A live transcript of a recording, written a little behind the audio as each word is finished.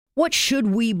What should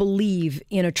we believe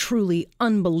in a truly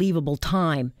unbelievable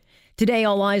time? Today,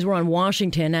 all eyes were on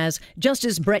Washington as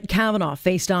Justice Brett Kavanaugh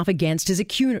faced off against his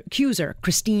accuser,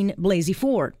 Christine Blasey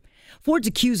Ford. Ford's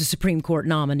accused a Supreme Court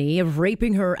nominee of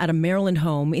raping her at a Maryland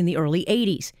home in the early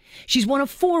 80s. She's one of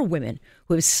 4 women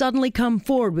who have suddenly come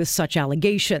forward with such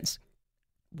allegations.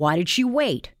 Why did she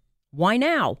wait? Why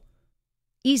now?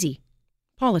 Easy.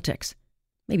 Politics.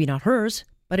 Maybe not hers,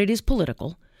 but it is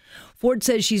political. Ford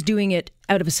says she's doing it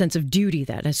out of a sense of duty,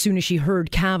 that as soon as she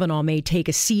heard Kavanaugh may take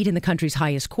a seat in the country's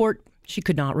highest court, she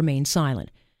could not remain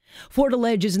silent. Ford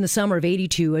alleges in the summer of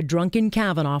 82, a drunken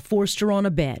Kavanaugh forced her on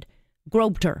a bed,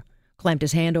 groped her, clamped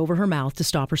his hand over her mouth to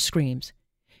stop her screams.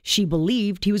 She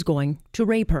believed he was going to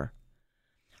rape her.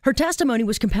 Her testimony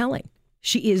was compelling.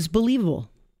 She is believable.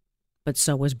 But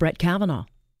so was Brett Kavanaugh.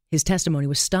 His testimony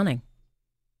was stunning.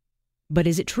 But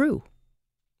is it true?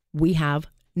 We have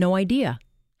no idea.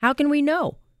 How can we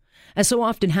know? As so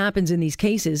often happens in these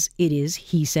cases, it is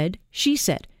he said, she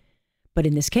said. But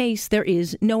in this case, there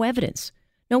is no evidence,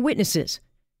 no witnesses,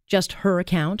 just her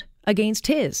account against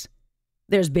his.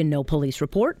 There's been no police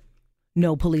report,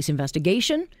 no police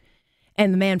investigation,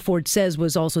 and the man Ford says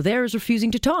was also there is refusing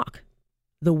to talk.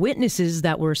 The witnesses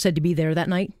that were said to be there that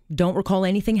night don't recall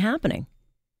anything happening.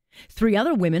 3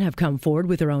 other women have come forward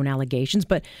with their own allegations,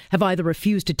 but have either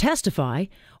refused to testify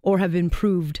or have been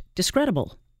proved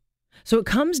discreditable. So it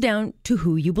comes down to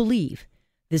who you believe.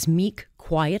 This meek,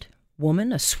 quiet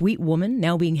woman, a sweet woman,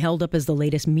 now being held up as the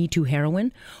latest Me Too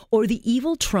heroine, or the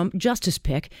evil Trump justice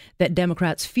pick that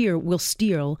Democrats fear will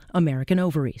steal American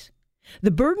ovaries. The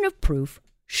burden of proof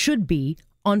should be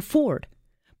on Ford.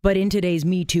 But in today's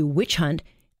Me Too witch hunt,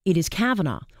 it is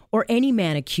Kavanaugh or any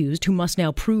man accused who must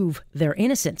now prove their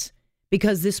innocence,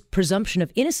 because this presumption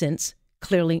of innocence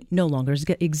clearly no longer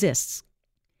exists.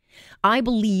 I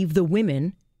believe the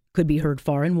women could be heard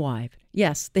far and wide.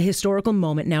 Yes, the historical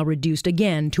moment now reduced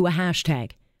again to a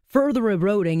hashtag, further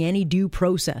eroding any due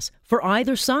process for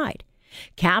either side.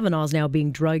 Kavanaugh's now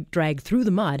being dragged through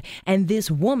the mud, and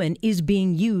this woman is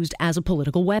being used as a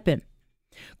political weapon.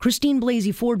 Christine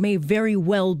Blasey Ford may very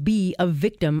well be a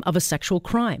victim of a sexual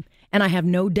crime, and I have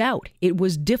no doubt it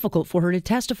was difficult for her to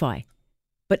testify.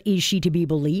 But is she to be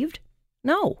believed?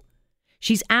 No.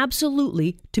 She's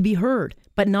absolutely to be heard,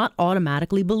 but not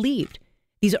automatically believed.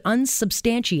 These are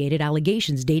unsubstantiated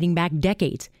allegations dating back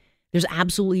decades. There's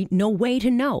absolutely no way to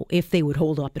know if they would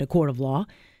hold up in a court of law,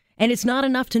 and it's not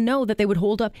enough to know that they would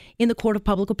hold up in the court of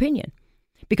public opinion,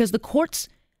 because courts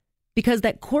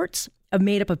are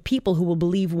made up of people who will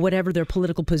believe whatever their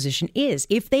political position is.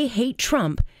 If they hate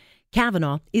Trump,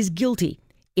 Kavanaugh is guilty.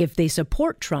 If they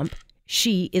support Trump,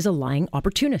 she is a lying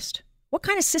opportunist. What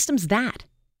kind of system's that?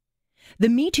 The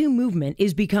Me Too movement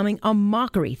is becoming a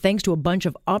mockery thanks to a bunch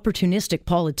of opportunistic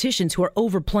politicians who are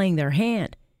overplaying their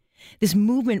hand. This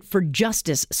movement for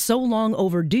justice, so long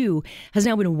overdue, has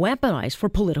now been weaponized for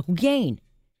political gain.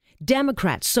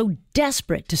 Democrats, so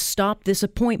desperate to stop this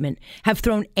appointment, have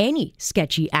thrown any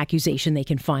sketchy accusation they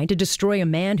can find to destroy a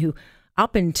man who,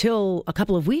 up until a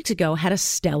couple of weeks ago, had a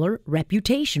stellar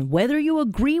reputation, whether you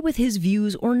agree with his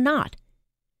views or not.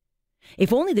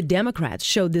 If only the Democrats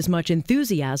showed this much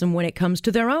enthusiasm when it comes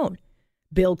to their own.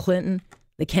 Bill Clinton,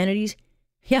 the Kennedys,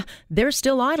 they're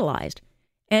still idolized.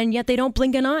 And yet they don't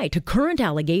blink an eye to current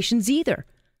allegations either.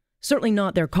 Certainly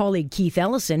not their colleague Keith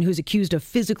Ellison, who's accused of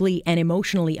physically and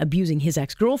emotionally abusing his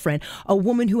ex-girlfriend, a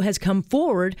woman who has come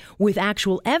forward with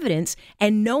actual evidence,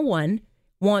 and no one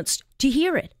wants to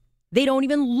hear it. They don't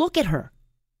even look at her.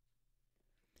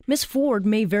 Miss Ford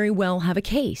may very well have a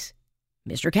case.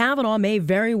 Mr. Kavanaugh may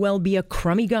very well be a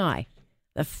crummy guy.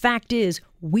 The fact is,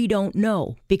 we don't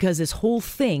know, because this whole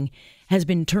thing has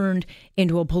been turned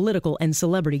into a political and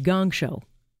celebrity gong show.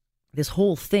 This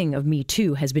whole thing of Me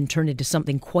Too has been turned into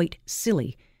something quite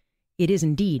silly. It is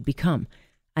indeed become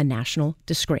a national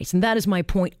disgrace. And that is my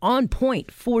point on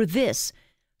point for this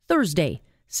Thursday,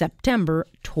 September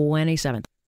 27th.